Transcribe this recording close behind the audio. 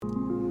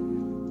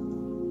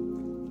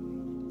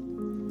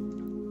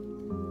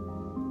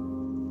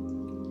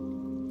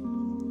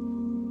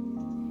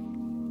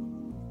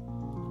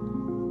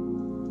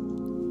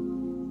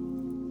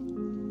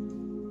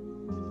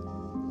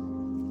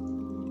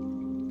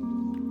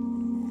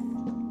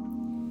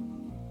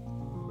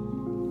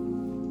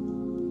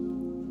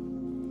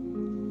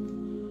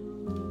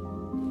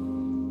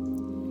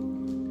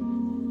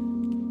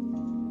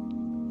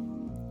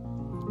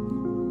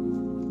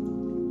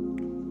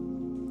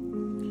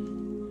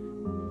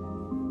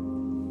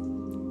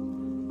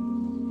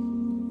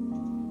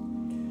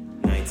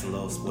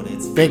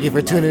Thank you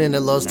for tuning in to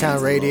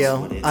Lostown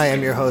Radio. I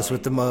am your host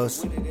with the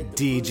most,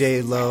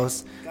 DJ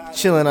Los.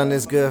 Chilling on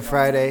this Good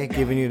Friday,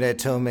 giving you that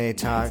Tomei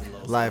talk,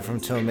 live from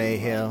Tomei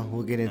Hill.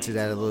 We'll get into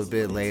that a little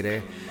bit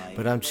later.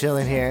 But I'm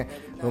chilling here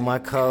with my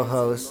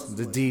co-host,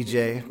 the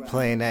DJ,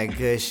 playing that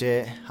good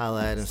shit.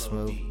 Holla at him,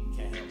 Smooth.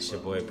 It's your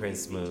boy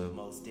Prince Smooth.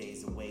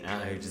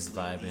 Out here just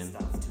vibing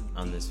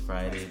on this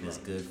Friday, this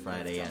Good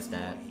Friday at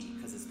that.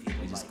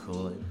 We just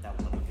coolin'.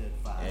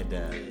 And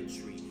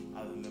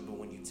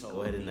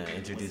go ahead and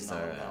introduce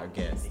our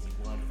guest.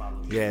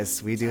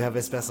 Yes, we do have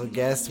a special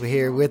guest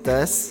here with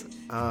us.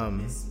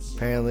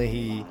 Apparently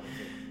he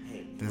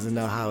doesn't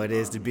know how it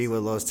is to be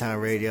with Lostown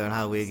Radio and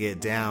how we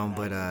get down,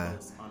 but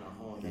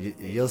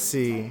you'll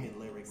see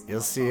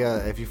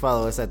if you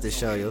follow us at the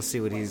show, you'll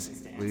see what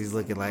he's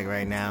looking like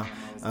right now.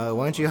 Why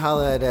don't you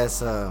holler at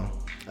us,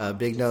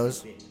 Big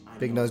Nose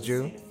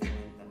Drew?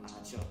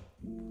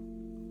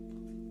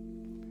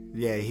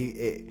 Yeah,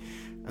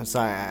 I'm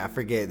sorry, I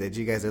forget that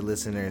you guys are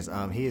listeners.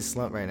 He is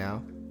slumped right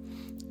now,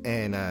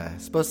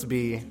 and supposed to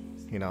be,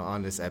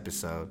 on this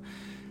episode.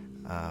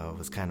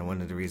 Was kind of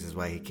one of the reasons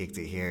why he kicked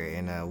it here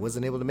and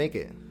wasn't able to make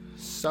it.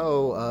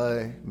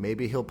 So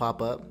maybe he'll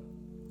pop up.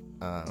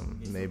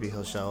 Maybe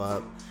he'll show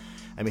up.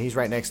 I mean, he's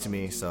right next to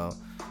me, so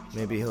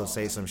maybe he'll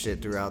say some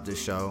shit throughout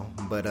this show.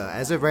 But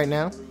as of right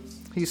now,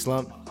 he's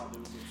slumped.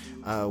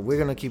 We're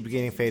going to keep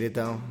getting faded,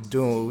 though,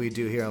 doing what we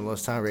do here on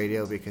Lostown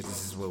Radio because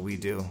this is what we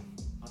do.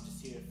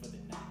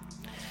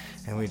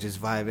 And we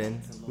just vibing.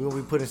 We'll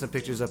be putting some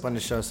pictures up on the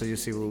show so you'll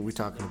see what we're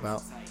talking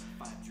about.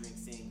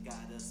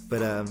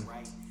 But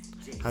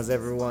how's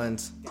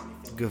everyone's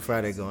Good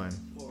Friday going?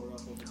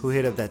 Who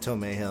hit up that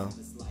Tomei Hill?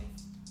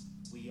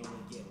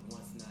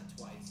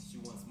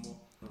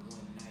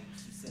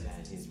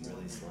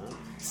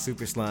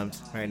 Super slumped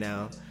right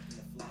now.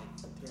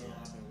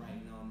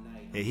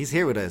 Yeah, he's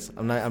here with us.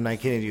 I'm not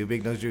kidding you.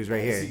 Big Nose Drew's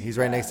right here. He's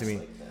right next to me.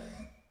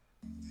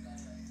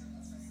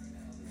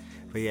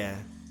 But yeah,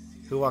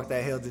 who walked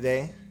that hill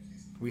today?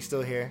 We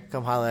still here.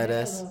 Come holler at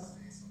us.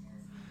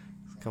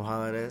 Come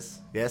holler at us.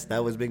 Yes,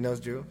 that was Big Nose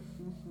Drew.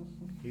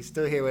 He's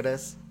still here with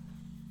us.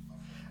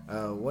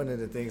 One of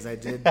the things I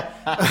did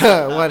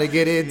want to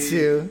get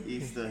into.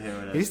 He's still here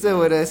with us. He's still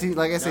with us.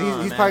 Like I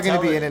said, he's probably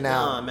going to be in and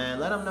out. No, man.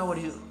 Let him know what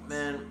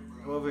we're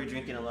over here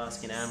drinking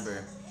Alaskan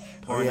Amber.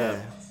 Oh,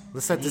 yeah.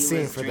 Let's set the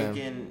scene for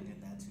them.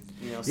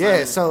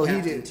 Yeah, so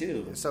he did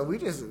too. So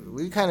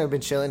we kind of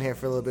been chilling here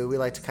for a little bit. We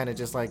like to kind of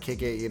just like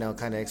kick it,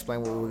 kind of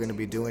explain what we're going to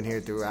be doing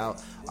here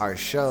throughout our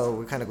show.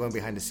 We're kind of going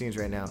behind the scenes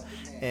right now.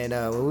 And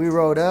when we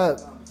rolled up,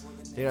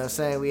 you know what I'm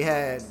saying,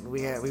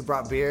 we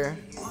brought beer,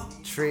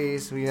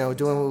 trees,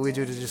 doing what we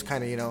do to just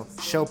kind of,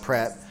 show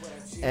prep.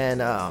 And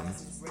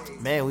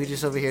man, we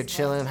just over here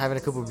chilling, having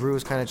a couple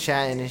brews, kind of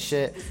chatting and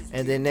shit.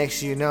 And then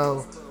next you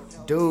know,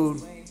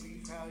 dude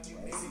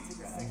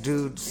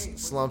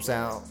slumps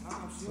out.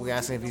 We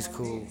ask him if he's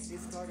cool.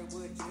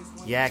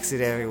 Yaks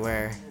it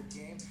everywhere.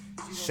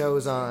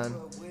 Show's on.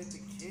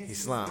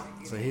 He's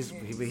slumped. So he's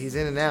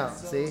in and out.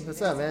 See?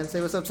 What's up, man?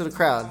 Say what's up to the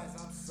crowd.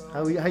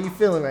 How you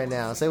feeling right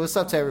now? Say what's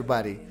up to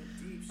everybody.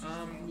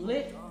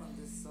 Lit.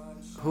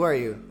 Who are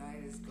you?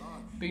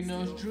 Big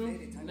Nose Drew.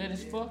 Lit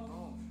as fuck.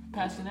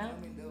 Passing out.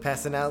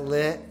 Passing out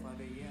lit.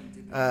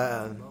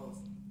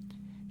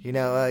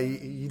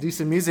 You do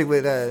some music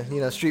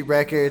with Street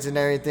Records and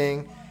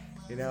everything.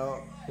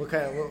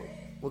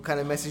 What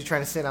kind of message you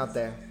trying to send out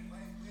there?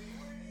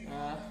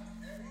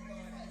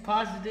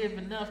 Positive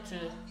enough to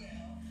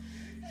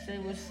say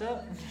what's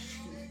up.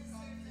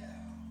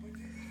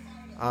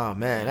 Oh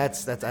man,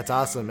 that's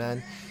awesome,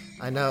 man.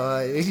 I know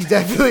he's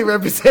definitely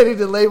representing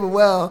the label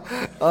well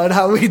on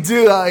how we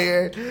do out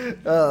here.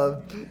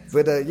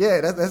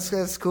 Yeah,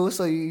 that's cool.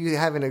 So you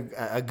having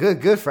a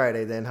good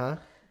Friday then, huh?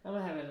 I'm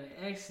having an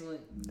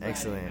excellent.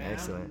 Excellent.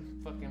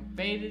 I'm fucking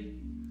faded.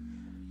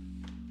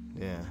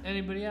 Yeah.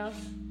 Anybody else?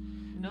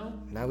 No.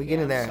 Now we get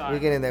in there. We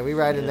get in there. We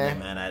ride in there.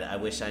 Man, I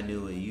wish I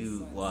knew what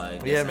you. Well, I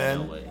guess yeah, I man.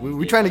 know what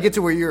We're trying to get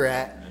to where you're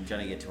at. I'm trying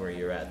to get to where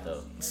you're at,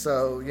 though.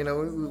 So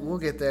we'll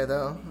get there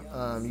though.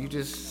 You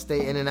just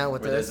stay in and out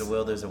with where us. There's a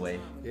will, there's a way.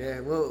 Yeah,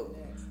 we'll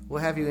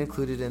have you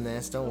included in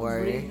this. Don't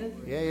worry.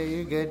 Yeah,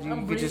 you're good.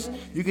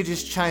 You could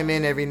just chime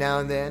in every now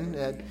and then.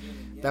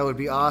 That would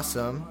be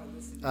awesome.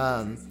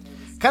 Kind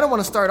of want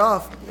to start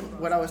off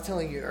what I was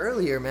telling you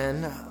earlier,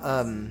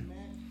 man.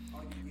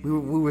 We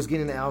was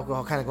getting the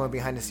alcohol, kind of going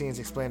behind the scenes,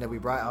 explaining that we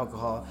brought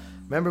alcohol.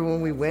 Remember when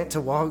we went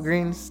to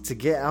Walgreens to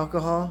get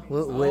alcohol?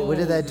 What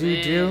did that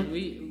dude do?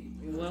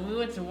 When we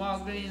went to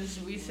Walgreens,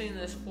 we seen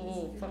this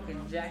fool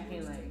fucking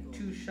jacking like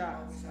 2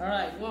 shots. Or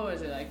like, what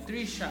was it? Like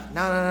 3 shots.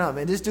 No,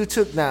 man. This dude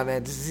took, man.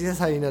 That's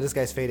how you know this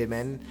guy's faded,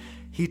 man.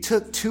 He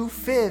took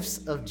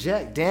 2/5 of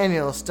Jack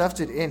Daniels, stuffed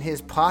it in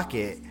his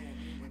pocket,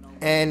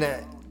 and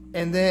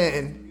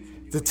then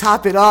to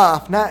top it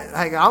off, not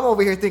like I'm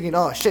over here thinking,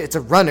 oh shit, it's a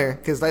runner,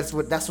 because that's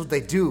what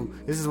they do.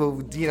 This is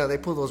what they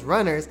pull those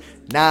runners.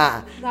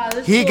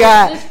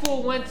 This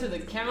fool went to the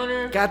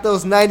counter, got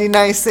those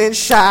 99-cent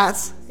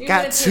shots,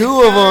 got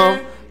 2 of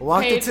them,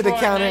 walked into the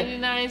counter,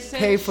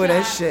 paid for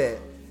that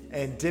shit,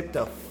 and dip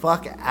the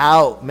fuck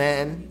out,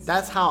 man.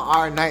 That's how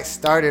our night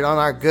started on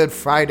our Good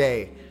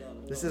Friday.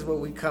 This is where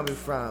we coming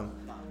from.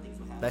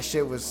 That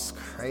shit was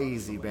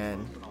crazy,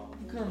 man.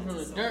 You come from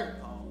the dirt.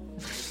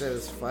 Shit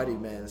was funny,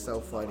 man. So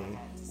funny.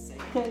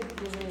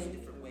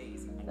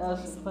 That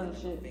was some fun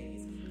shit.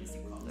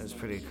 It was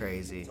pretty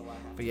crazy.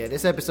 But yeah,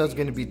 this episode's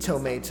gonna be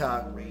Tomei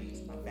talk.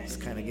 Just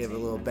kind of give a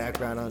little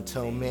background on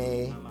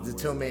Tomei. The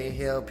Tomei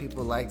Hill,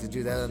 people like to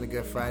do that on the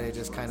Good Friday.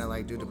 Just kind of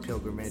like do the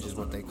pilgrimage is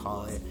what they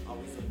call it.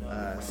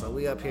 So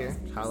we up here.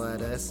 Holla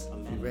at us.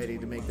 Be ready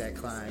to make that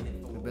climb.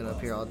 We've been up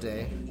here all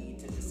day.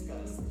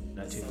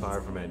 Not too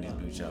far from Andy's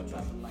boot shop.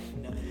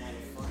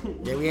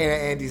 Yeah, we ain't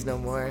at Andy's no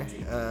more.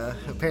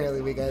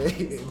 Apparently we got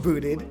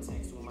booted.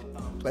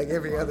 Like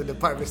every other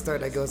department store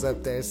that goes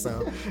up there.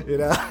 So, you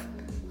know.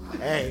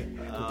 Hey,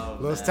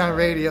 Los Town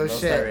Radio Los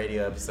shit. Town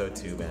Radio episode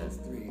 2, man.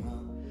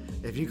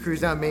 If you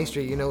cruise down Main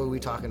Street, you know what we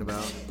talking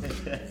about.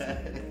 That's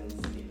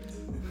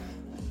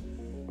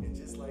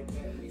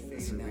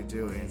what we're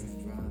doing.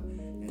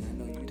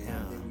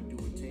 Damn.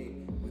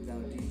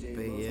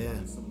 But yeah,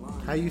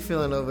 how you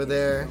feeling over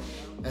there?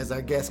 As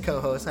our guest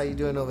co-host, how you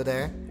doing over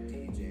there?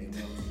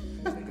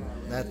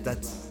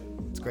 That's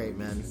great,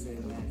 man.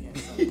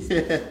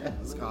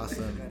 It's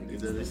awesome.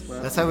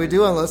 That's how we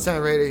do on Los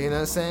Town Radio. You know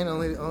what I'm saying?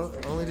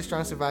 Only the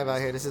strong survive out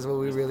here. This is what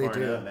we really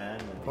do.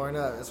 Pouring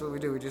up. That's what we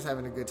do. We're just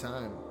having a good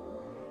time.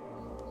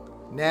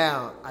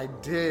 Now, I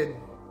did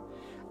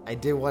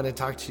want to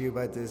talk to you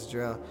about this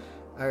drill.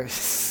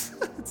 It's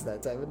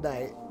that time of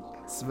night.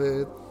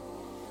 Smooth.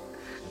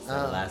 It's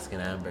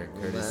Alaskan Amber,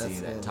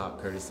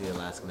 courtesy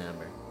Alaskan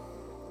Amber.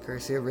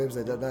 Courtesy of ribs.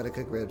 I don't know how to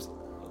cook ribs.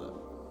 Hold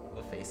up.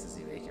 What face is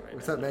he making right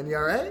What's now? up, man? You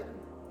alright?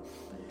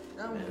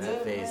 Man,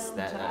 that face,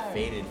 that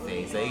faded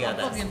face. They got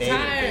that fucking faded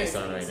tired. face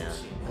on right now.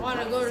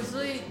 Wanna go to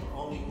sleep?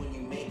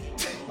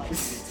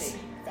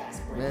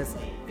 Man,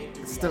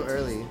 it's still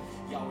early.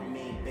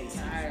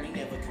 Tired.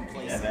 Yeah, man.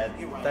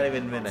 It's not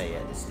even midnight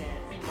yet.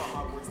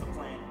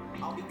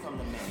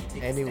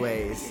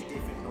 Anyways,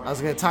 I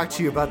was gonna talk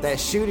to you about that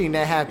shooting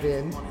that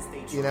happened.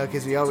 You know,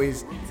 because we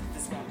always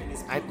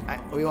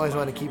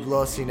want to keep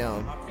Los, you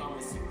know,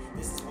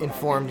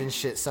 informed and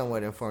shit,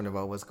 somewhat informed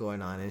about what's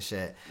going on and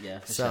shit. Yeah,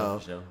 for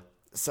so, sure.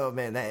 So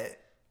man, that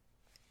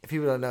if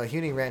people don't know,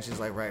 Huning Ranch is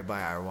like right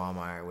by our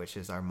Walmart, which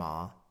is our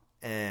mall,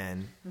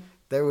 and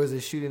there was a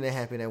shooting that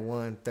happened at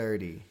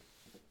 1:30,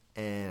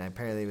 and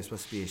apparently it was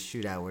supposed to be a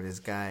shootout where this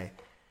guy,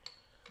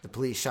 the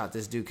police shot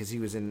this dude because he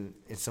was in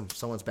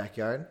someone's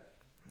backyard.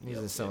 He was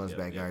in someone's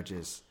backyard,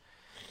 just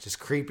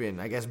creeping,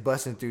 I guess,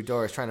 busting through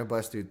doors, trying to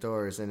bust through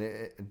doors,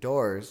 and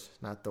doors,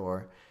 not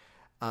Thor.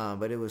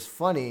 But it was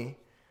funny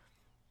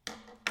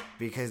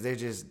because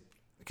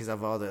because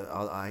of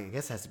I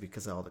guess it has to be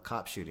because of all the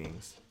cop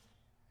shootings.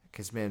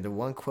 Because, man, the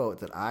one quote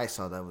that I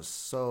saw that was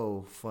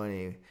so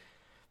funny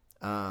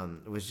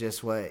was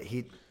just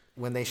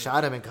when they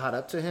shot him and caught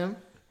up to him,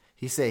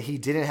 he said he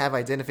didn't have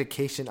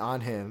identification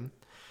on him.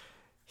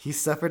 He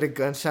suffered a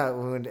gunshot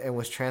wound and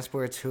was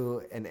transported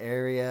to an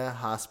area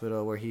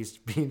hospital where he's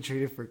being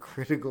treated for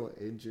critical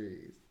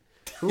injuries.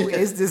 Who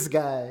is this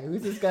guy?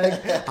 Who's this guy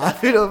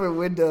hopping over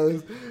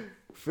windows?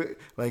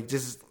 Like,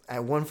 just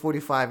at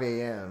 1:45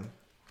 a.m.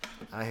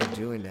 out here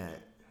doing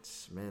that.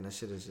 Man, that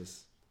shit is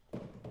just...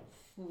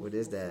 What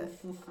is that?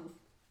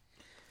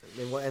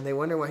 And they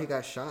wonder why he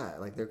got shot.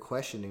 Like, they're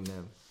questioning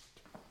them.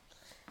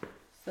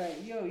 It's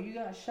like, yo, you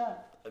got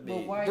shot. I mean,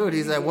 But why Dude, did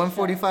he's you at get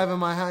 1:45 in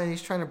my house and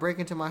he's trying to break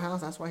into my house.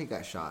 That's why he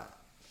got shot.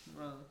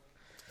 shot?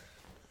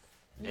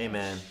 Hey,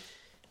 man.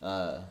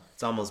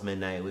 It's almost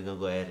midnight. We're going to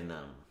go ahead and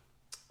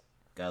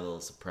got a little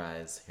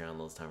surprise here on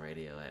Los Town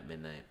Radio at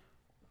midnight.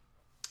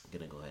 I'm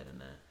going to go ahead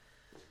and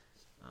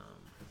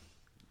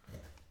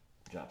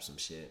drop some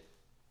shit.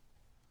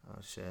 Oh,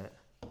 shit.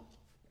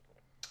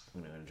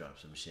 We're going to drop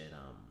some shit.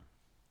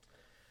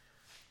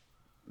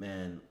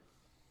 Man,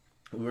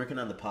 we're working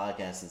on the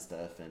podcast and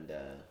stuff, and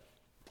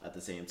at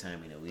the same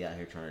time, you know, we out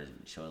here trying to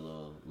show a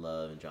little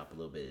love and drop a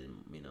little bit,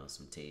 you know,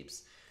 some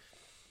tapes.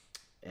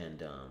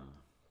 And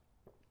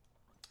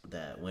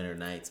that Winter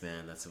Nights,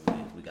 man, that's what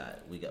we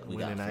got for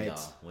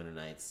y'all. Winter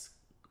Nights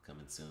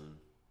coming soon.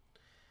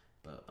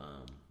 But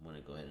want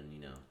to go ahead and, you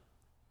know,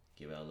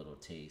 give out a little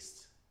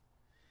taste.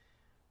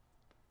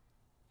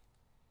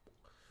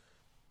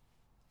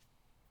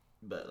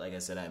 But like I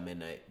said, at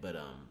midnight. But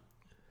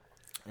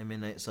At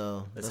midnight,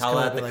 so let's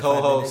holler at the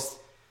co-host.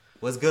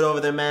 What's good over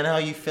there, man? How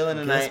you feeling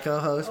tonight? Guest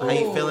co-host. How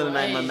you feeling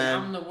tonight, my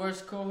man? I'm the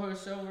worst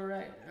co-host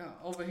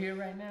over here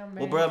right now, man.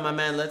 Well, bro, my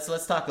man,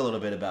 let's talk a little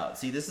bit about.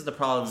 See, this is the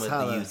problem with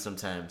the youth.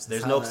 Sometimes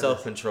there's no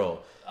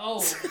self-control.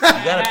 Oh, you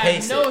gotta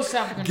pace no it.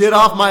 self-control. Get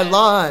off my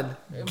lawn.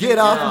 Get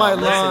off my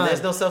Listen, lawn.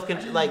 there's no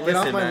self-control. Like, Get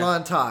listen, off my man.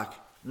 lawn talk.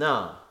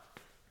 No,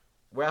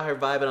 we're out here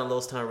vibing on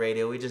Los Town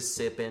Radio. We just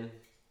sipping.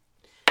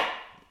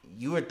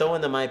 You were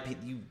throwing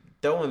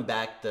throwing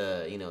back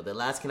the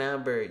Alaskan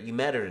Amber. You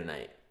met her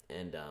tonight,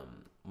 and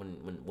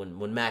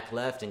when Mac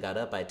left and got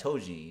up, I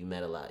told you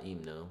met a lot. You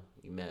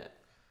met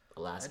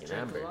Alaskan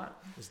Amber.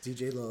 It's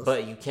DJ Los.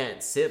 But you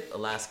can't sip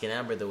Alaskan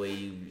Amber the way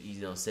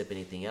you sip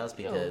anything else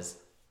because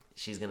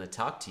she's gonna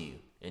talk to you,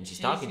 and she's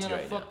talking to you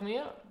right now. Fuck me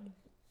up.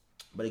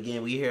 But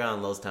again, we here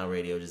on Lowestown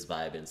Radio just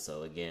vibing.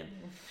 So again,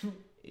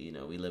 we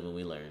live and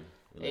we learn.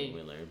 We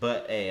learn.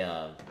 But hey,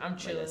 I'm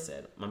chilling. Like I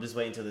said, I'm just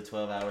waiting till the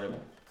 12 hour to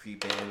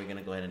creep in. We're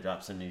gonna go ahead and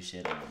drop some new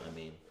shit. I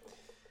mean,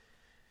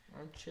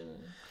 I'm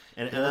chilling.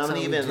 And I'm gonna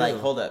even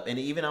hold up, and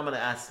even I'm gonna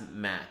ask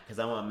Mac because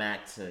I want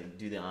Mac to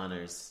do the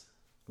honors.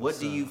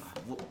 What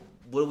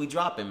are we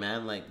dropping,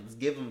 man? Like, let's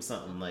give him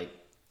something. Like,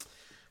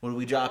 what are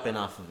we dropping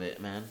off of it,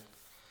 man?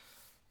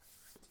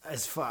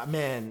 As far,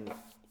 man,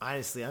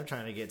 honestly, I'm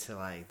trying to get to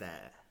like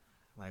that,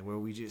 like where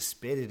we just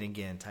spit it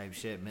again type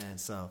shit, man.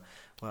 So,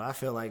 well, I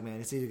feel like, man,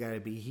 it's either got to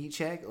be Heat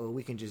Check or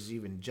we can just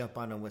even jump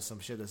on them with some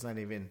shit that's not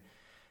even,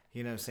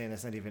 you know what I'm saying,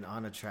 that's not even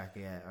on a track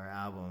yet or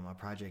album or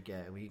project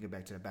yet. We can get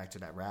back to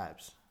that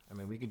raps. I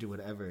mean, we can do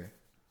whatever.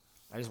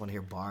 I just want to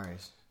hear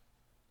bars.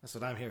 That's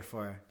what I'm here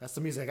for. That's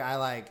the music I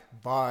like.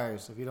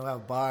 Bars. If you don't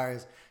have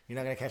bars, you're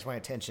not gonna catch my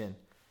attention.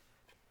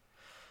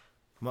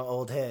 I'm an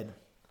old head.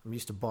 I'm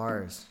used to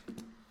bars.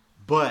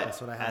 But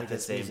that's what I have at the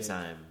same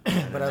time,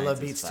 but I love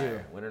beats too.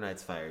 Winter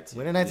Night's fire too.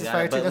 Winter Night's is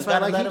fire too. That's why I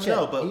like Heat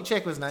Check. Heat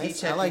Check was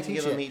nice. I like Heat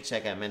Check. Give them Heat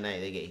Check at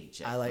midnight. They get Heat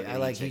Check. I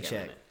like Heat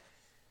Check.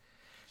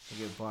 They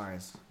get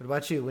bars. What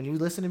about you? When you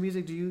listen to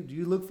music, do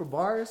you look for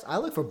bars? I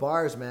look for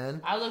bars,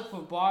 man. I look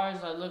for bars.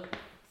 I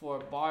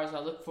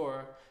look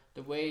for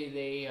the way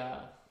they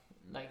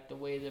like the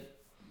way the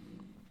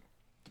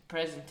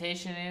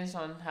presentation is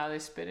on how they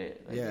spit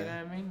it. Like, yeah. You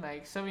know what I mean?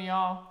 Like some of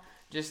y'all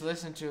just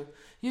listen to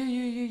yeah.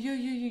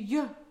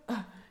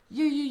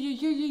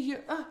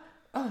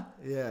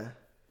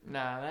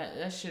 Nah,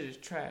 that shit is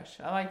trash.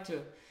 I like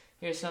to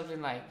hear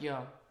something like,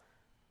 yo,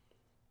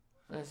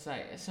 that's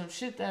like some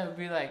shit that would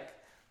be like,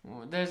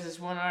 there's this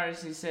one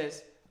artist, he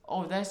says,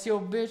 oh, that's your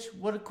bitch?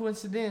 What a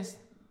coincidence.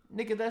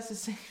 Nigga, that's the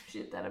same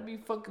shit that I be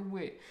fucking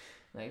with.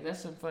 Like,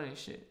 that's some funny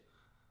shit.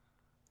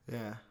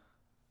 Yeah.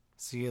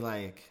 So you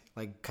like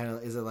kind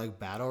of, is it like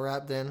battle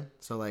rap then?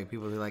 So like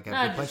people who like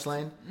have the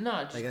punchline?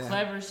 No, just like,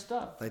 clever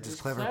stuff. Like just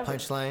clever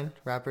punchline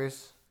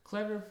rappers?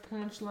 Clever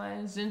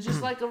punchlines and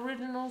just like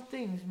original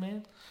things,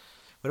 man.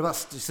 What about,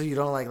 so you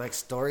don't like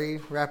story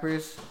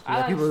rappers? I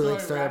like people who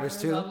like story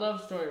rappers too? I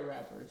love story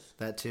rappers.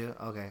 That too?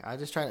 Okay. I'm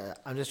just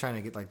trying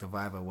to get like the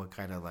vibe of what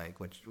kind of like,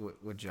 what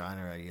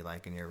genre you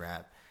like in your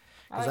rap.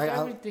 I like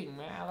everything,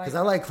 man. Because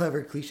I like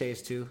clever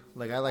cliches too.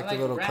 Like I like the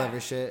little rap.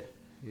 Clever shit.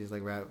 You just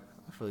like rap.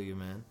 I feel you,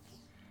 man.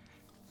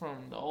 From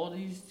the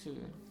oldies to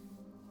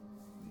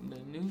the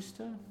new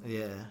stuff?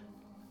 Yeah.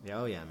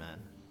 Yeah, oh yeah, man.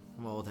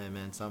 I'm an old head,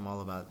 man, so I'm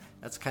all about...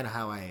 That's kind of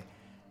how I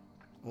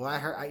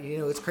heard...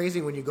 it's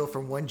crazy when you go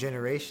from one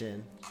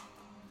generation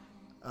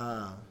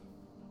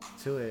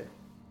to it.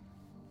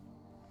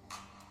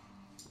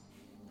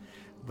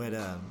 But,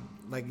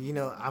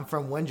 I'm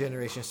from one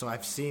generation, so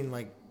I've seen,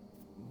 like,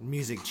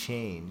 music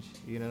change.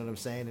 You know what I'm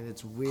saying? And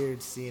it's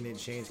weird seeing it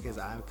change because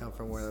I come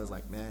from where I was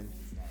like, man...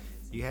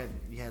 You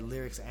had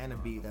lyrics and a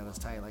beat that was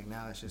tight. Like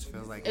now, it just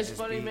feels like it's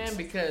funny, beats. Man,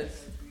 because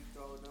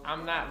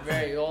I'm not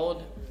very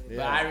old, but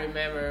I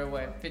remember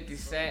when 50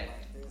 Cent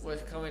was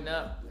coming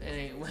up, and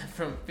it went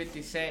from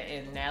 50 Cent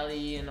and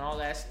Nelly and all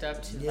that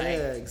stuff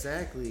to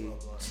exactly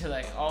to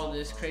like all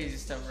this crazy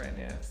stuff right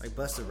now. Like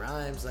Busta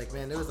Rhymes, like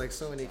man, there was like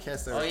so many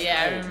cats that. Oh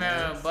yeah, I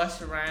remember when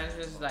Busta Rhymes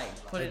was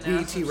like putting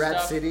out some Rap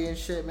stuff. City and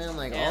shit, man,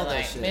 like all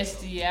that shit.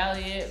 Missy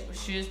Elliott,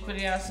 she was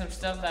putting out some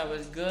stuff that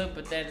was good,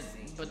 but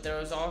there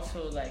was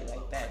also like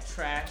that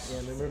trash. Yeah,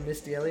 remember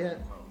Missy Elliott?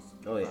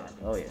 Oh yeah.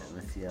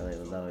 Missy Elliott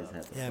was always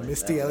happy. Yeah,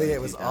 Missy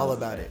Elliott was all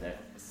about it.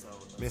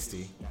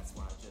 Misty.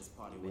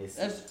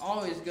 There's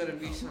always gonna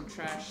be some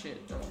trash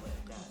shit though.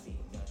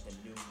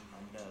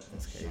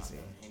 That's crazy.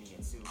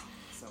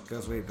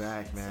 Goes way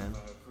back, man.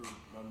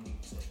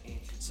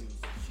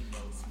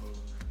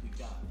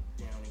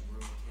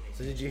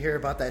 So did you hear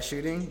about that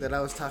shooting that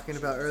I was talking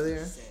about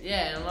earlier?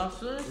 Yeah, in Los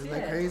Angeles. Isn't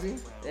that crazy?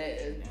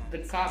 The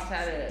cops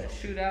had a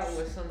shootout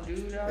with some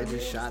dude out there. They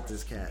just shot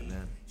this cat,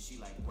 man.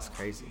 It's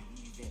crazy.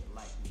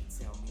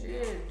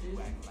 Yeah, dude.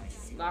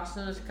 Los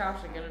Angeles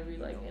cops are gonna be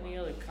like any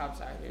other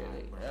cops out here.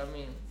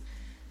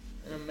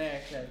 In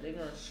America, they're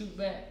gonna shoot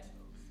back.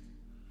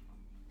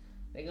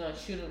 They're gonna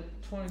shoot him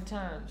 20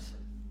 times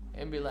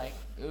and be like,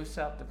 it was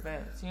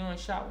self-defense. He only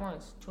shot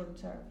once, 20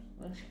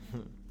 times.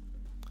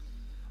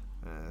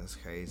 That's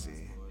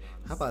crazy.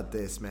 How about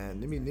this,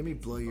 man? Let me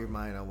blow your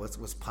mind on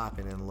what's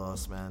popping in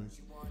Los, man.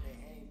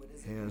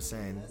 You know what I'm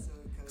saying?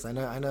 Cause I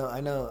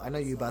know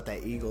you about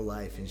that Eagle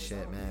life and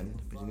shit, man.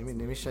 But let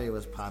me show you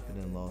what's popping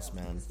in Los,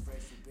 man.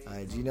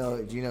 Do you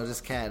know this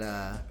cat,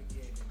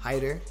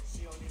 Hyder?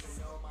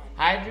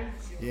 Hyder?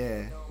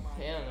 Yeah.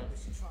 Hell no.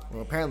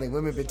 Well, apparently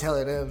women been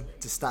telling him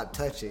to stop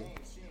touching.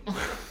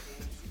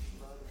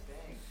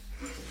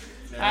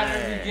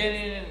 Hyder be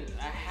getting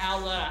a hell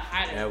lot of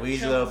Hyder. Yeah, we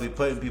usually don't be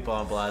putting people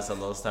on blast on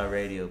Lowestown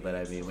Radio, but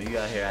I mean, when you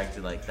out here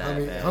acting like that,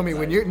 homie,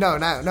 when you're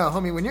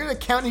homie, when you're the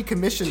county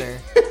commissioner,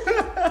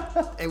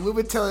 and we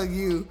were telling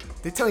you,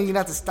 they're telling you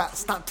not to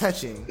stop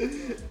touching.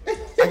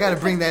 I gotta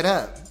bring that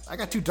up. I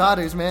got 2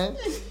 daughters, man.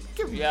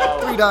 3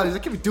 daughters. I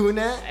can't be doing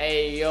that.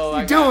 Hey, yo,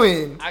 what you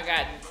doing? I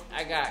got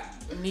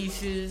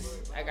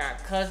nieces. I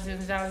got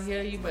cousins out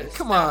here. You better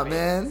Come stop on, it.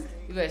 man.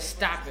 You better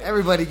stop it.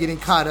 Everybody getting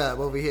caught up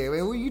over here.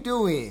 Man, what are you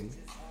doing?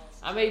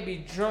 I may be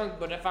drunk,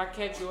 but if I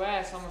catch your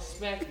ass, I'm gonna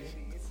smack you.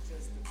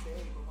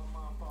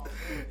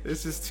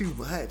 This is too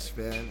much,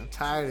 man. I'm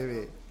tired of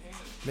it.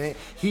 Man,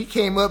 he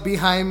came up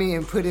behind me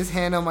and put his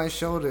hand on my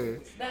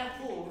shoulder. That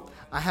fool.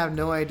 I have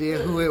no idea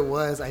who it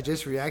was. I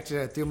just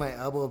reacted. I threw my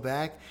elbow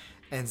back,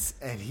 and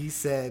he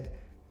said,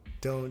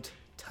 "Don't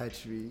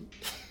touch me."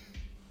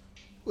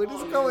 What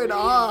is going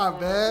on,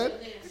 man?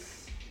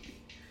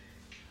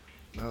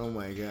 Oh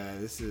my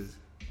god, it's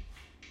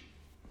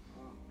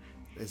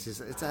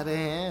out of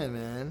hand,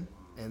 man.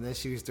 And then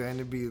she was threatening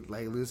to be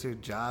like lose her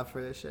job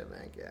for this shit,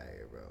 man. Get out of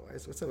here, bro.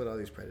 What's up with all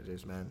these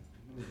predators, man?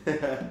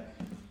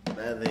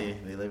 Man,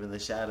 they live in the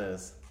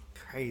shadows.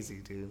 Crazy,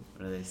 dude.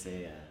 What do they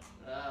say?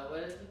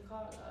 What is it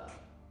called?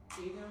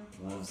 Freedom?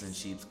 Wolves in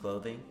sheep's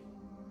clothing.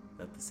 Is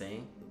that the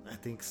saying? I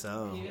think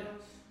so. Freedom?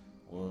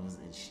 Wolves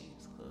in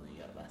sheep's clothing.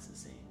 Yeah, that's the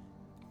saying.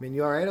 Man,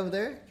 you all right over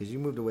there? Cause you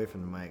moved away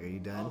from the mic. Are you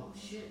done? Oh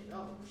shit!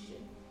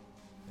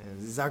 And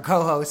this is our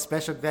co-host,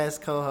 special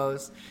guest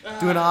co-host,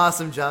 doing an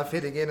awesome job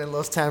fitting in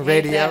Los Town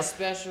Radio. That's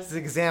special. This is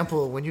an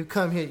example. When you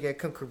come here, you gotta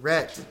come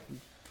correct.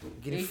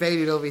 Getting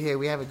faded over here.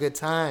 We have a good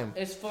time.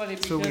 It's funny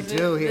because That's what we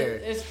do here.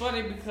 It's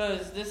funny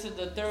because this is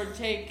the third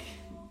take.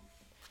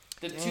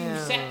 The 2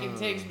 second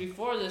takes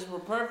before this were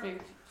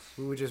perfect.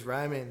 We were just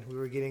rhyming. We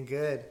were getting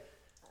good.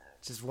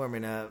 Just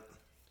warming up.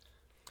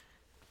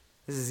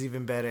 This is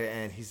even better,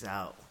 and he's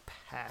out.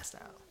 Passed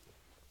out.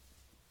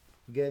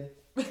 You good?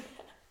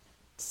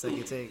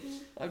 Second take.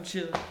 I'm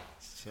chilling.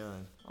 Just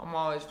chilling. I'm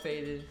always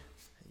faded.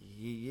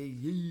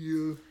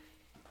 Yeah.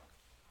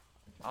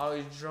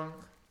 Always drunk.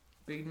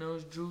 Big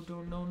nose Drew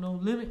don't know no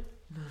limit.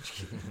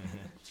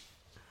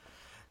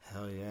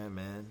 Hell yeah,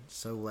 man.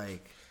 So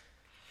like,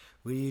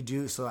 what do you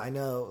do? So I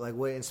know, like,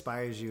 what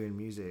inspires you in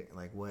music?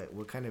 Like,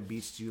 what kind of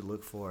beats do you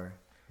look for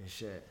and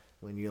shit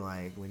when you're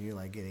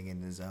getting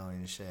in the zone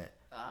and shit?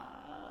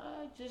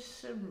 Just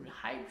some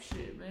hype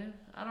shit, man.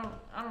 I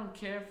don't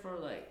care for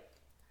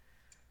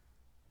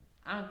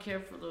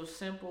those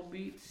simple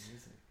beats.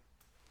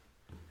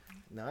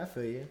 No, I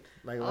feel you.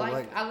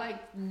 I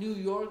like New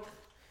York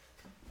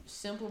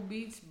simple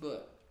beats,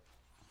 but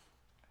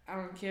I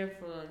don't care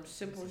for them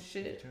simple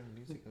shit. Turn the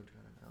music up,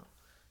 turn it out.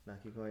 Now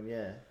keep going,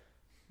 yeah.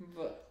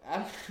 But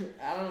I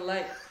don't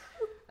like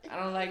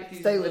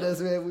these. Stay with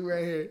us, man. We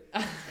right here.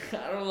 I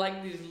don't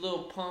like these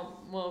little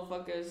pump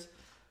motherfuckers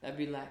that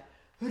be like,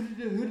 like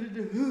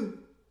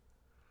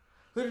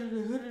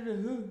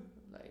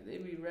they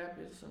be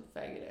rapping some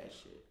faggot ass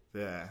shit.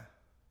 Yeah.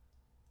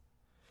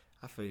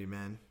 I feel you,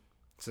 man.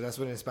 So that's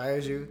what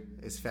inspires you?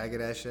 It's faggot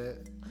ass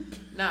shit?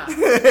 Nah.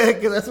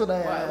 Because that's what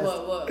I asked.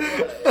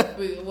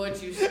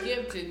 What you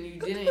skipped and you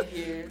didn't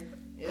hear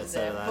is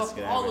that fuck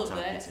all of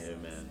that.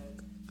 Man.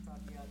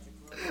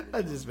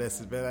 I just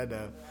messing, man.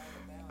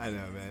 I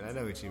know, man. I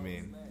know what you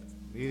mean.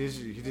 You're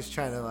just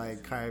trying to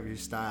like carve your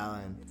style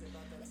and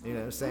you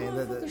know what I'm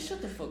saying?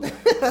 Shut the fuck up.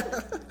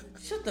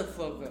 Shut the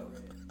fuck up.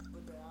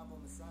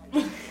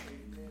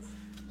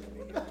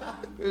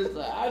 It's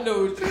like, I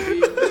know what you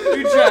mean.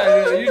 You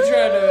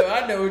try to,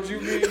 I know what you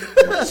mean.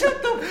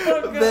 Shut the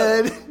fuck up.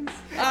 Man.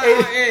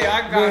 Hey,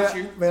 I got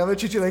you. Man, I'm gonna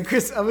treat you like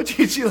Chris. I'm gonna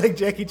treat you like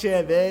Jackie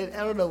Chan, man.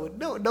 I don't know.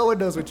 No one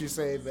knows what you're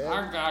saying, man.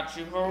 I got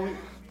you, homie.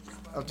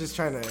 I'm just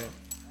trying to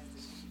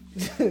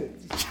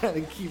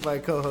keep my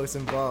co-host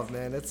involved,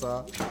 man. That's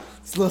all.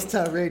 It's Los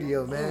Town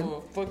Radio, man.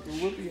 Oh,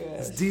 fucking whip your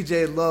ass. It's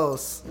DJ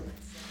Los.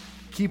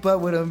 Keep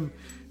up with him,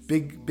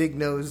 Big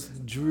Nose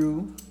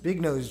Drew.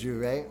 Big Nose Drew,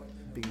 right?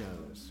 Big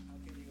Nose.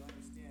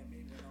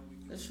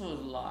 This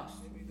one's lost.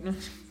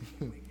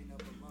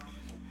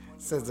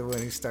 Says the one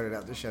who started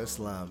out the show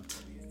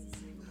slumped.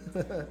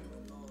 Turn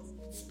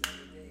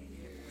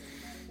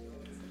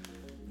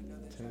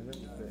it up a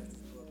bit.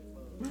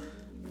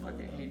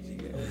 Fucking hate you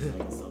guys.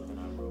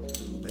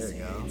 There we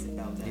go.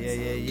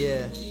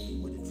 Yeah.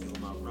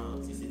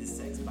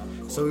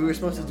 So we were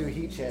supposed to do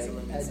Heat Check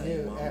at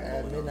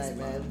midnight,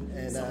 man.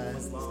 And it's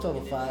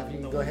 12:05. You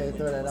can go ahead and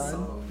throw that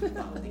on.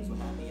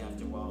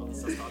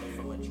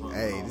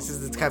 Hey, this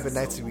is the type of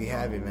nights we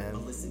having, man.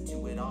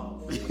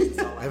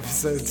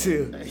 Episode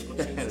 2.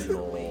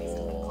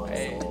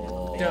 Hey,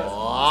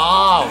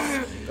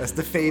 That's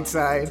the fade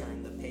side.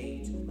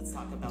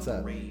 What's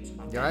up?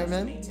 You alright,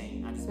 man?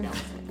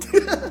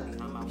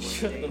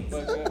 shut the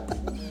fuck up.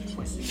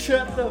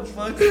 Shut the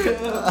fuck up.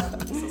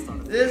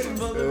 This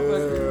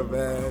motherfucker.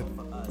 Man.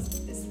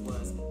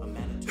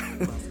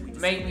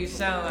 Make me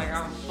sound like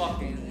I'm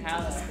fucking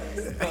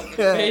fucking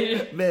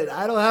faded. Man,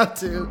 I don't have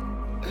to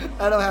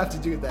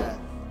do that.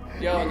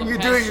 Yo, You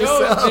do it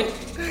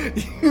yourself.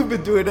 You've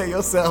been doing that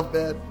yourself,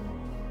 man.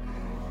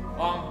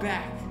 Oh, I'm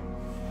back.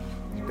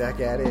 You back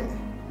at it?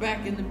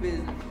 Back in the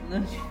business.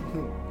 I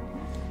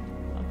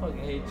fucking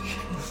hate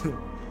you.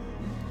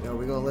 Yo,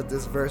 we're gonna let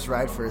this verse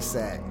ride for a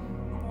sec.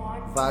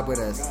 Vibe with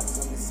us. Got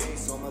something to say,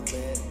 so my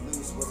bad.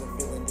 Loose, wasn't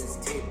feeling this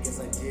tape,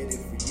 guess I did it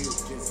for you.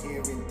 Just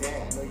hearing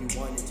that, know you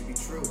want it to be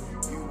true.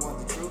 You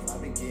want the truth,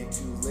 I've been getting getting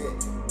too lit.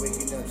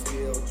 Waking up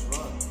still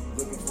drunk,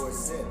 looking for a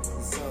sip.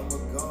 The sun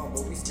was gone,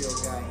 but we still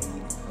got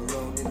heat.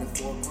 Alone in the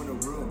four-corner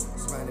room,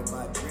 surrounded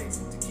by drinks.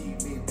 To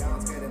keep me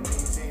balanced, gotta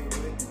maintain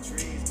with the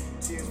trees.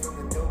 Tears from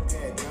the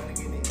notepad, drowning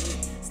in the ink.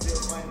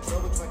 Still finding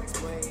trouble trying to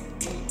explain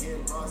me.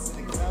 Get lost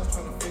in the clouds,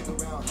 trying to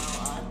figure out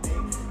how I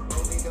think.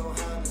 Only know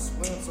how to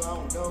swim, so I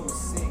don't know to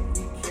sink.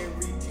 We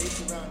carry tapes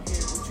around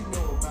here. What you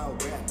know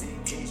about rap?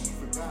 In case you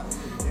forgot,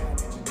 look down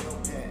at your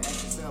notepad.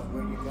 Ask yourself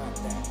where you got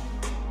that.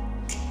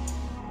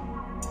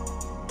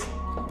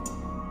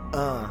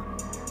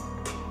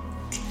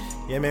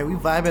 Yeah, man, we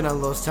vibing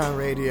on Los Town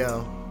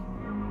Radio.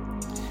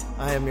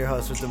 I am your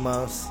host with the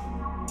most,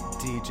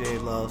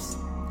 DJ Los.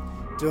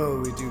 Doing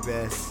what we do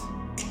best.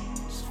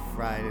 Just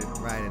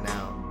riding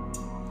out.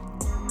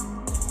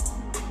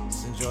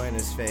 Just enjoying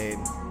this fade.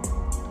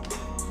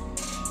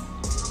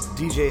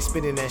 DJ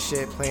spinning that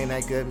shit, playing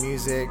that good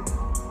music.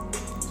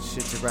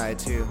 Shit to ride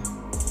to.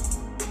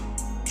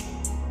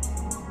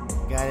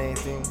 Got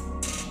anything?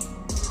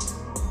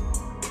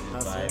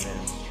 Vibing.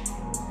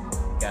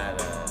 Got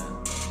the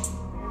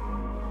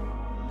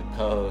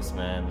co-host,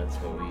 man. That's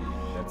what we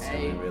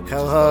really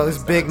Co-host,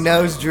 just Big focused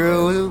Nose on.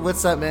 Drew.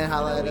 What's up, man?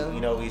 Holla at him.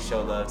 You know, we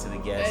show love to the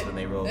guests when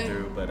they roll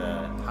through, but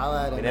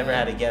Holla at we him, never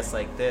man. had a guest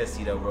like this.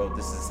 You know,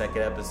 this is the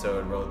second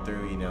episode rolled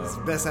through. You know, It's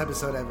the best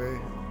episode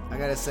ever, I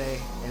gotta say.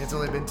 And it's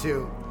only been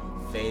 2.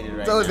 faded right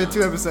It's only now. been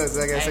 2 episodes.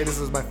 I gotta say this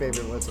was my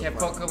favorite one so Can't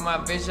far. fuck with my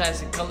vision, I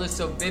said color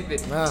so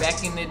vivid. Ah.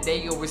 Back in the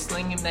day, yo, was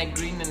slinging that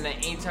green and I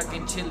ain't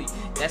talking chili.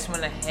 That's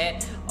when I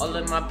had all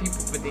of my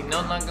people, but they no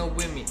longer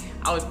with me.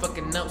 I was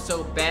fucking up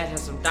so bad, had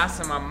some thoughts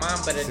in my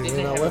mind, but I So you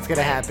didn't know have what's a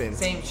gonna plan. happen.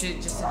 Same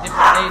shit, just a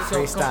different day. So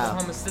a Freestyle.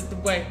 couple homies slipped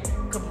away,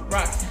 couple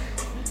rocks.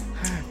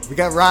 We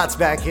got Rots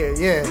back here,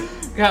 yeah.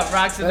 Got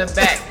rocks in the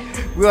back.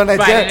 We on that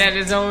Fighting death. at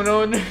his own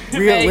owner.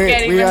 We Man, on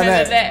can't even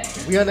handle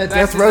that. We on that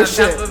death Glasses row on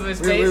shit. top of his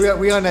face.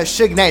 We on that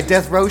Suge Knight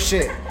death row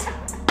shit.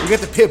 We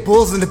got the pit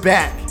bulls in the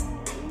back.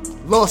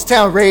 Lost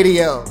Town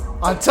Radio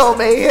on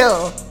Tomei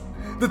Hill.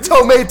 The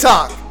Tomei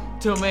Talk.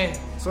 To me.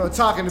 That's what I'm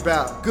talking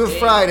about. Good Yeah.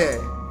 Friday.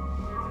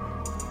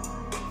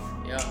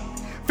 Yo,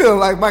 Feeling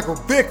like Michael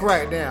Vick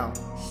right now.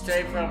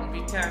 straight from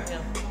B-Town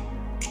Hill.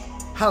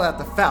 Holla at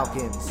the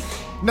Falcons.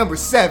 Number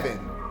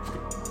 7.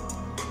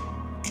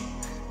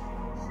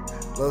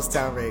 Lost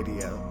Town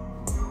Radio.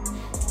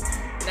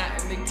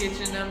 Not in the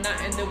kitchen, I'm not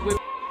in the whip.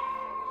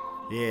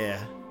 Yeah.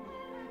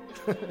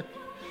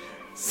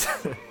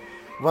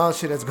 Wild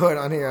shit that's going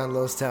on here on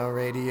Los Town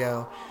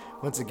Radio.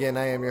 Once again,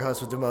 I am your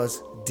host with the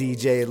most,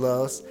 DJ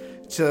Los.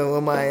 Chilling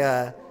with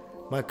my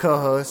my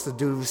co-host, the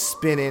dude who's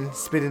spinning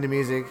the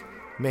music,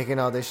 making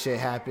all this shit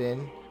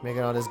happen,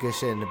 making all this good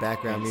shit in the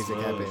background music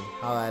happen.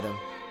 Holla at him.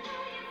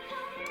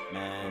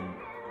 Man,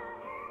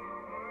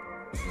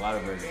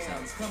 Whataburger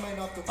sounds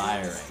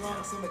fire right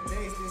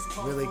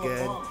now. Really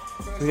good.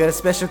 We got a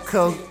special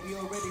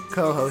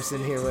co-host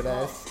in here with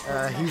us.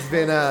 He's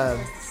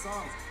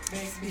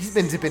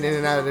been dipping in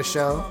and out of the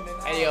show.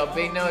 Hey, yo,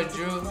 Big Nose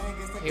Drew,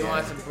 he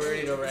wants a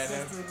burrito right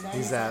now.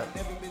 He's out.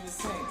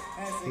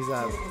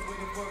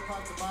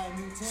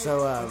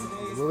 So,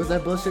 what was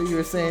that bullshit you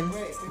were saying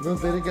a little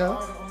bit ago?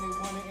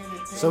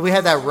 So we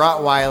had that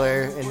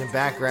Rottweiler in the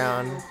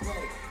background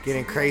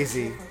getting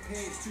crazy.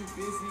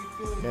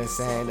 You know what I'm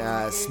saying?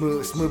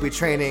 Smoothie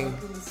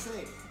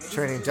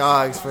training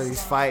dogs for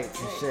these fights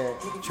and shit.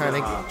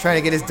 Trying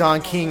to get his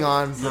Don King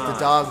on with the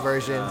dog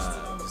version.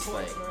 Just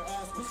like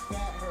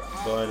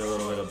going a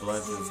little bit of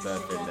blunts and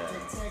stuff, and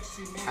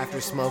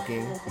After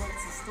smoking.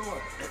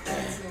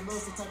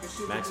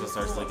 Maxwell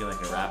starts looking like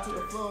a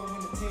raptor.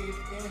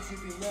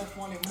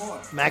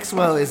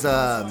 Maxwell is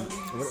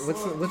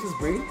what's his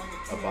breed?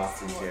 A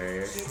Boston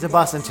Terrier. He's a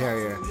Boston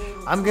Terrier.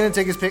 I'm gonna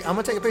take I'm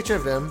gonna take a picture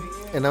of him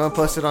and I'm gonna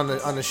post it on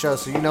the show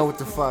so you know what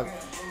the fuck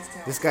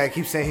this guy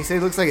keeps saying. He said he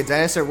looks like a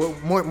dinosaur.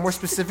 More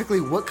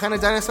specifically, what kind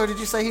of dinosaur did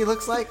you say he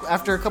looks like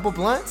after a couple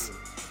blunts?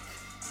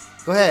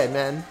 Go ahead,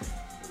 man.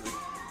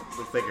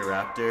 Looks like a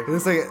raptor. He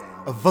looks like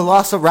a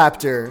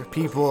velociraptor,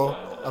 people.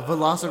 A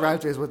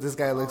velociraptor is what this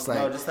guy looks like.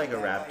 No, just like a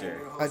raptor.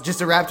 Just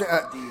a raptor.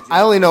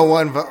 I only know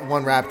one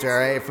raptor, all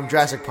right, from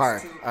Jurassic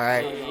Park. All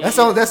right, there's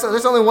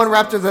only one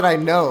raptor that I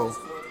know.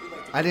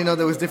 I didn't know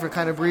there was different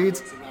kind of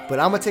breeds,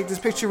 but I'm gonna take this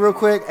picture real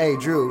quick. Hey,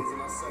 Drew,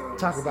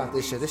 talk about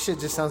this shit. This shit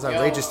just sounds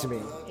outrageous to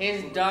me.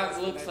 His dog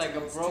looks like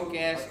a broke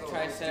ass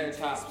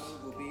Triceratops.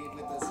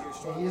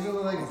 He doesn't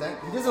look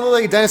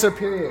like a dinosaur.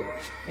 Period.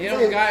 He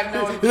don't got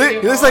no. He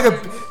looks like a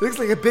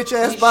bitch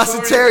ass He's Boston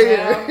short as Terrier.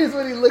 hell. Here's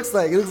what he looks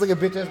like. He looks like a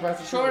bitch ass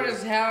Boston Short Terrier.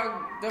 as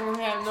hell, don't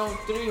have no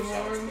 3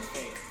 horns.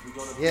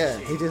 Yeah,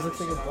 he just looks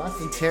like a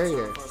Boston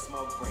Terrier.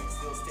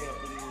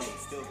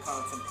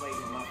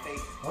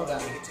 Hold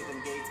on.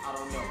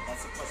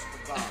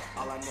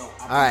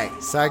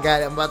 Alright, so I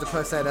got it. I'm about to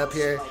post that up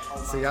here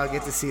so y'all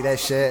get to see that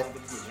shit.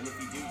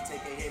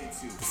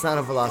 It's not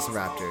a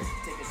velociraptor.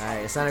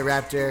 Alright, it's not a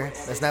raptor.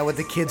 That's not what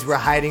the kids were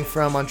hiding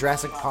from on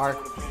Jurassic Park.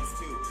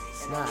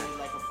 It's not. It's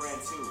like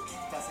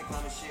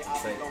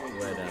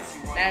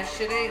what That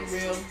shit ain't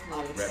real.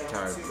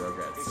 Reptar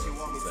Rugrats.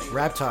 It's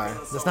like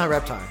Raptar. That's not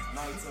Reptar.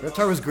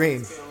 Reptar was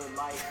green.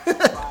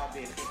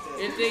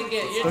 You're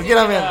thinking, Don't get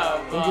on me.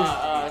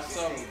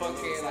 some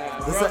fucking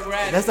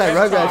That's that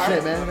Rugrats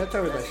shit, man. That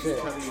covers that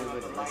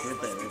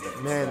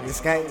shit. Man, this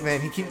guy, man,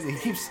 he keeps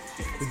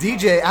the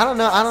DJ. I don't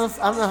know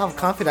how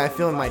confident I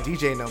feel in my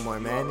DJ no more,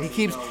 man. He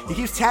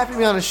keeps tapping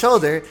me on the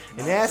shoulder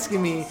and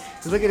asking me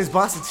to look at his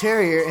Boston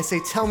Terrier and say,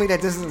 "Tell me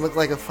that doesn't look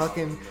like a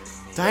fucking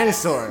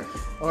dinosaur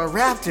or a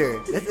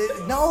raptor."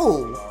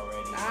 No,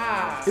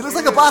 it looks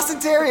like a Boston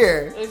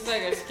Terrier. Looks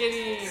like a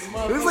skinny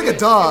motherfucker. It looks like a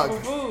dog.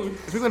 Food.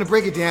 If we're gonna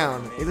break it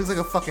down, it looks like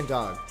a fucking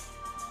dog.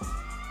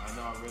 I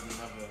know I really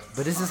never.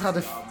 But this is how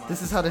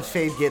the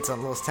fade gets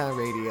on Los Town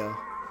Radio.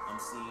 I'm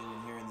seeing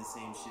and hearing the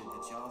same shit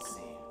that y'all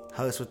see.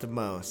 Host with the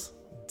most,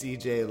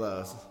 DJ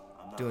Los,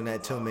 doing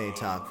that Tomei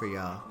talk for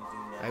y'all.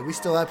 Like, we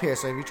still up here,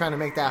 so if you're trying to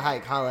make that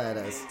hike, holla at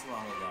us.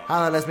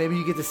 Holla at us. Maybe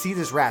you get to see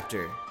this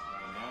raptor.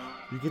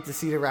 You get to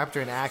see the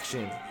raptor in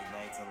action.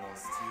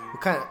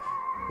 What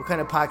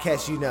kind of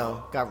podcast you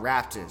know got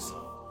raptors?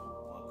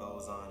 What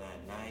goes on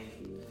at night?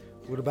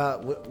 What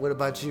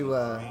about you,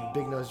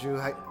 Big Nose Drew?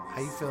 How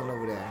you feeling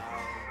over there?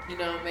 You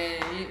know,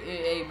 man.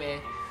 Hey,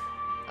 man.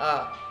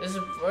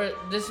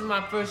 This is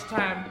my first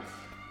time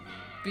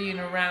being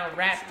around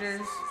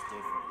raptors.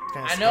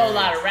 I know a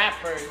lot of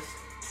rappers,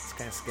 It's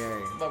kind of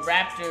scary. but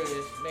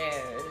raptors,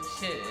 man,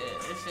 shit,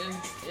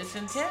 it's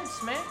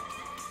intense, man.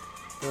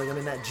 I feel like I'm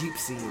in that Jeep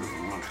scene.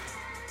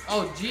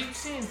 Oh, Jeep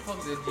scene?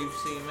 Fuck the Jeep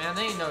scene, man.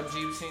 There ain't no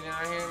Jeep scene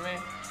out here,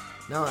 man.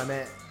 No, I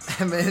meant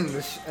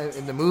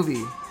in the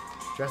movie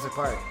Jurassic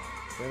Park.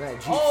 They're in that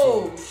Jeep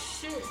Oh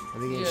scene. shit!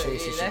 And they get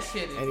chased that and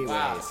shit is Anyways.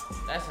 wild.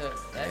 That's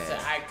an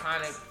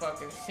iconic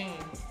fucking scene.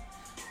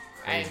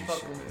 I ain't Crazy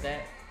fucking shit. with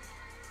that.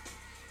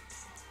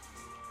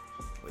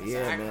 But It's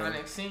yeah, an man.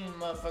 iconic scene,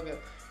 motherfucker.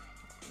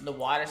 The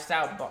water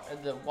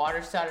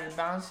started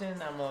bouncing.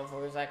 That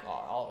motherfucker's like,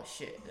 oh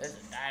shit, that's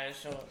a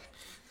dinosaur.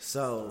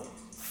 So,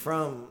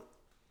 from,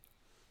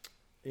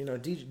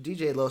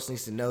 DJ Los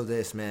needs to know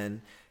this,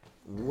 man.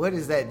 What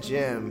is that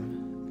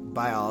gym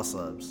by All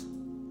Subs?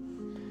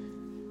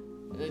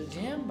 The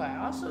gym by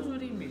also? What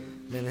do you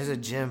mean? Man, there's a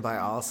gym by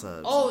All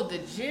Subs. Oh, the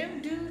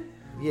gym, dude.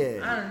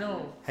 Yeah. I don't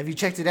know. Have you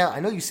checked it out? I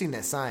know you've seen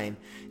that sign.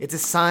 It's a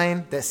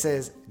sign that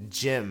says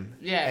gym.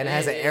 Yeah, And it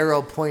has an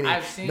arrow pointing.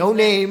 I've seen No that.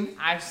 name.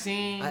 I've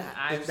seen.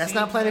 That's seen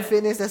not Planet that.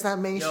 Fitness. That's not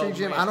Main Yo, Street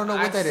Gym. man, I don't know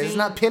what I've that is. It's seen-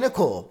 not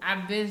Pinnacle.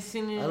 I've been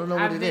seeing it. I don't know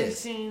what I've it been is.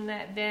 seeing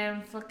that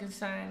damn fucking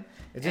sign.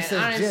 It just And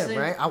says honestly-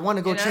 gym, right? I want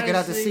to go and check it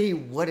out to honestly- see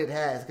what it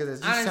has because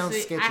it just sounds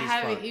Honestly, sketchy I as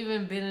haven't fuck.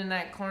 even been in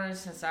that corner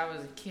since I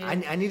was a kid.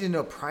 I need to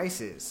know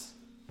prices.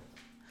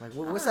 Like,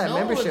 what's I that don't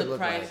know membership what the look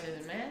price like?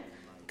 is, man.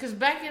 Cause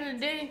back in the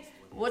day,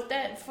 what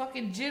that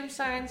fucking gym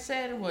sign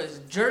said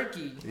was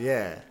jerky.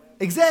 Yeah,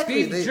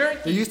 exactly. Beef jerky.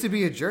 There used to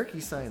be a jerky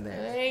sign There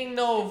there. ain't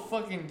no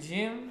fucking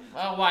gym.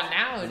 Well,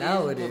 now it is.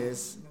 Now it but,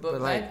 is, But, but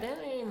back like- then,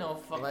 there ain't no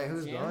fucking Like,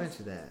 who's gym. going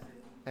to that?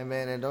 And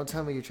man, and don't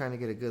tell me you're trying to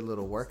get a good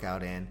little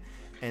workout in,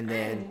 and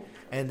then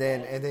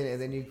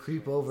you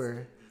creep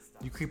over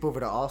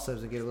to All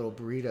Subs and get a little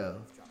burrito.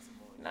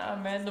 Nah,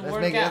 man, the That's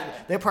workout.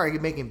 they're probably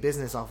making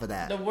business off of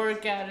that. The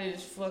workout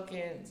is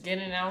fucking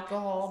getting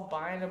alcohol,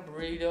 buying a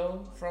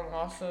burrito from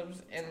All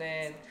Subs, and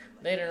then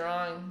later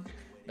on,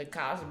 the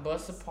cops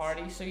bust a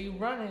party, so you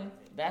running.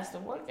 That's the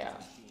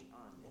workout.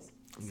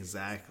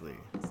 Exactly.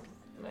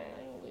 Man,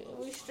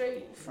 we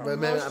straight from But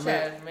man, Los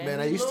Chavez, man.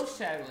 I used Los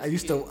Chavez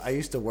I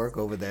used to work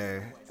over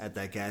there at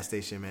that gas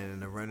station, man,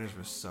 and the runners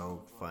were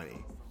so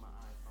funny.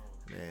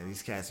 Man,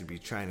 these cats would be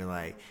trying to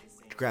like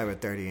grab a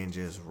 30 and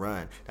just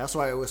run. That's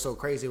why it was so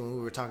crazy when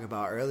we were talking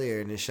about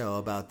earlier in the show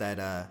about that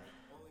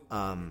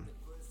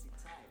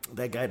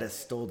that guy that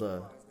stole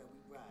the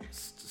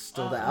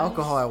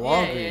alcohol at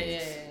Walgreens.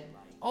 Yeah.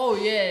 Oh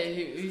yeah,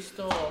 he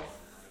stole.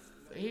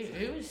 He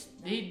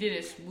did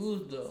it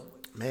smooth though.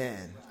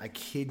 Man, I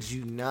kid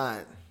you not.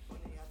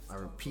 I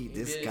repeat,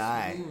 this did it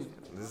guy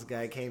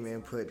smooth. came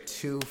in, put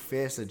 2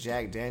 fists of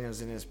Jack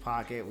Daniels in his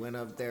pocket, went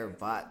up there,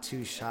 bought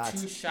 2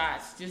 shots. 2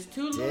 shots, just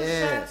 2 little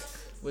Dead.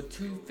 shots with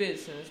 2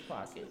 fists in his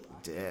pocket.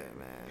 Dead,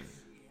 man.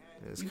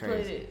 It was You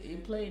crazy.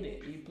 played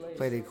it.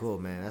 Played it cool,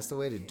 man. That's the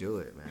way to do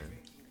it, man.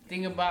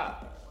 Thing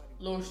about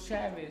Los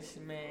Chavez,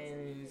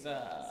 man, is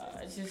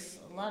it's just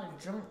a lot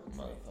of drunk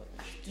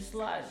motherfuckers. Just a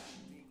lot of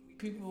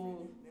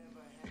people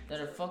that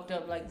are fucked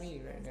up like me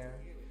right now.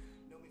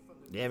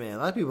 Yeah, man. A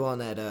lot of people on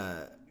that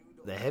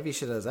the heavy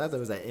shit that was out there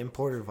was that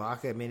imported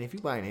vodka. I mean, if you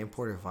buy an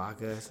imported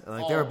vodka,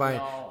 like they were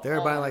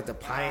buying like the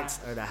pints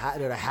or the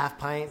half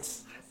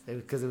pints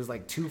because it was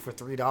like 2 for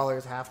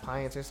 $3 half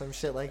pints or some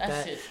shit like That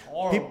that. shit's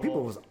horrible.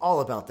 People was all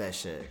about that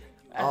shit.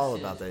 All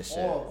about that shit.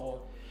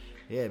 Horrible.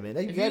 Yeah, man.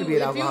 You If gotta you- be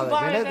an if you alcoholic,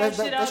 buying man. that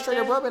shit That's out straight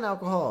up there- rubbing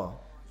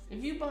alcohol.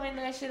 If you buying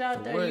that shit out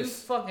The there, you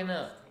worst. fucking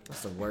up.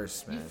 That's the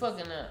worst, man. You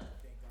fucking up.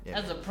 Yeah,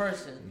 As a man.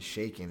 person. You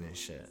shaking and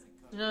shit.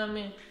 You know what I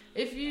mean?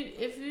 If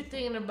you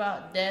thinking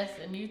about death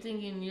and you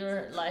thinking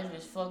your life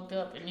is fucked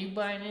up and you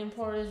buying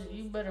importers,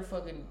 you better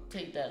fucking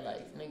take that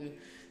life, nigga.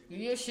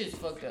 Your shit's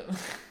fucked up.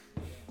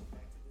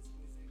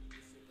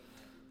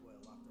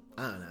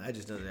 I don't know. I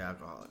just know they're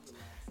alcoholics.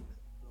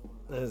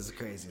 That is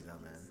crazy though,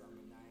 man.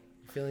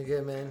 Feeling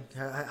good, man.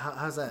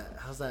 How's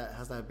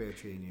that beer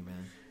treating you,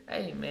 man?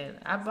 Hey, man,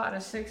 I bought a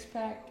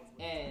 6-pack,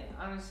 and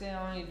honestly,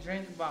 I only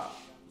drank about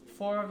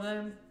 4 of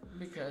them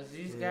because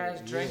these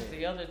guys drank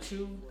the other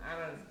 2.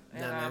 No,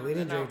 man, we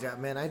didn't drink that.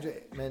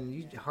 Man,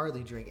 you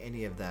hardly drink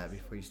any of that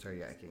before you start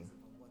yakking.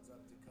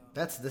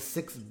 That's the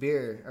 6th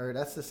beer, or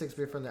that's the 6th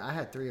beer from there. I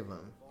had 3 of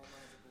them.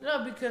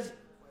 No, because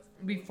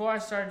before I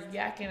started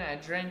yakking, I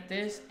drank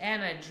this,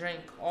 and I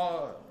drank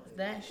all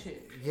that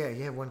shit. Yeah,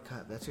 you had 1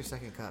 cup. That's your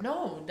 2nd cup.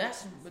 No,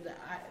 that's my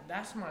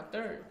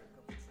 3rd.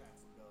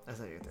 That's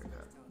not your 3rd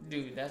cup.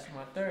 Dude, that's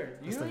my 3rd.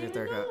 You That's don't not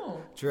your even 3rd know.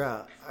 cup. Drew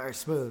out. Or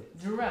smooth.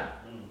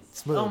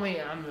 Smooth. Oh,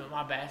 man,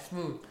 my bad.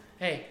 Smooth.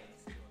 Hey,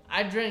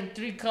 I drank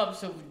 3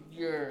 cups of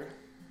your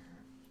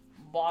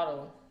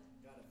bottle.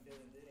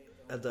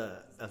 Of the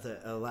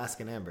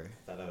Alaskan Amber.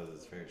 I thought that was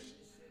his first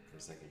or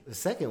second. The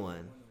 2nd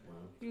one.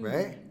 You,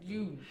 Right?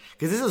 You.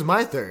 Because this is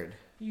my 3rd.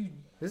 You.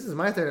 This is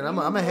my 3rd, and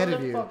I'm ahead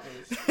of you.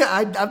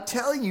 motherfuckers. I'm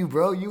telling you,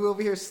 bro. You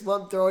over here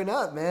slump throwing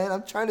up, man.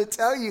 I'm trying to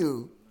tell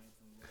you.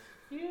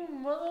 You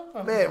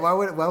motherfucker. Man, why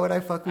would I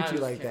fuck with I'm you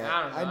just like kidding.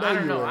 that? I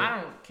don't you know. would.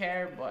 I don't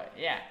care, but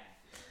yeah.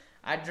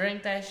 I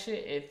drank that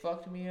shit. It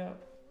fucked me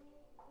up.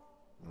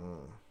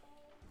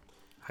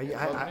 How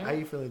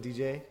you feeling,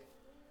 DJ?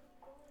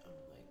 I'm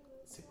like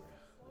super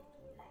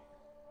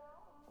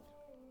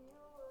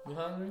hungry. You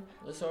hungry?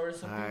 Let's order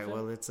some All right, pizza.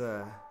 well, it's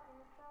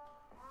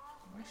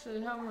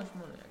Actually, how much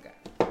money I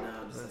got? No,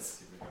 I'm just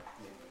super.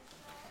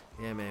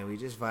 yeah, man. We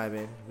just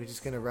vibing. We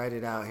just gonna ride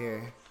it out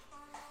here.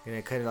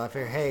 Gonna cut it off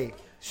here. Hey,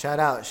 shout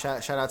out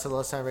to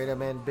Lost Time Radio,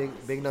 man.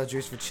 Big No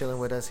Juice for chilling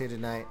with us here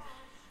tonight.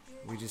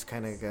 We just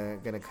kind of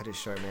gonna cut it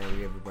short, man.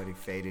 Everybody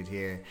faded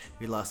here.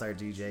 We lost our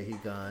DJ. He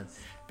gone.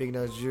 Big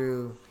Nose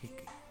Drew.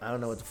 I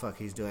don't know what the fuck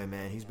he's doing,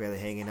 man. He's barely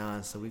hanging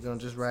on. So we gonna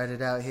just ride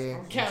it out here.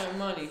 I'm counting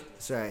money.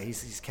 That's right.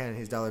 He's counting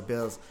his dollar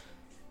bills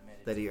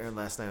that he earned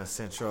last night on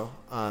Central.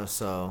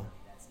 So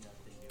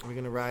we're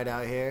gonna ride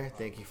out here.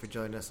 Thank you for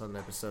joining us on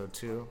episode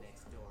 2.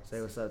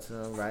 Say what's up to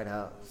them. Ride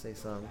out. Say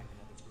something.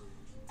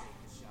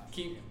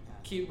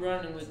 Keep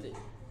running with it.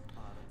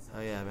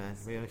 Oh yeah, man.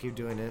 We're gonna keep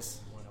doing this.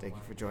 Thank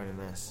you for joining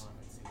us.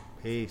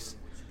 Peace.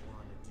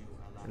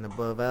 And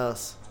above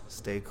else,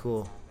 stay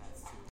cool.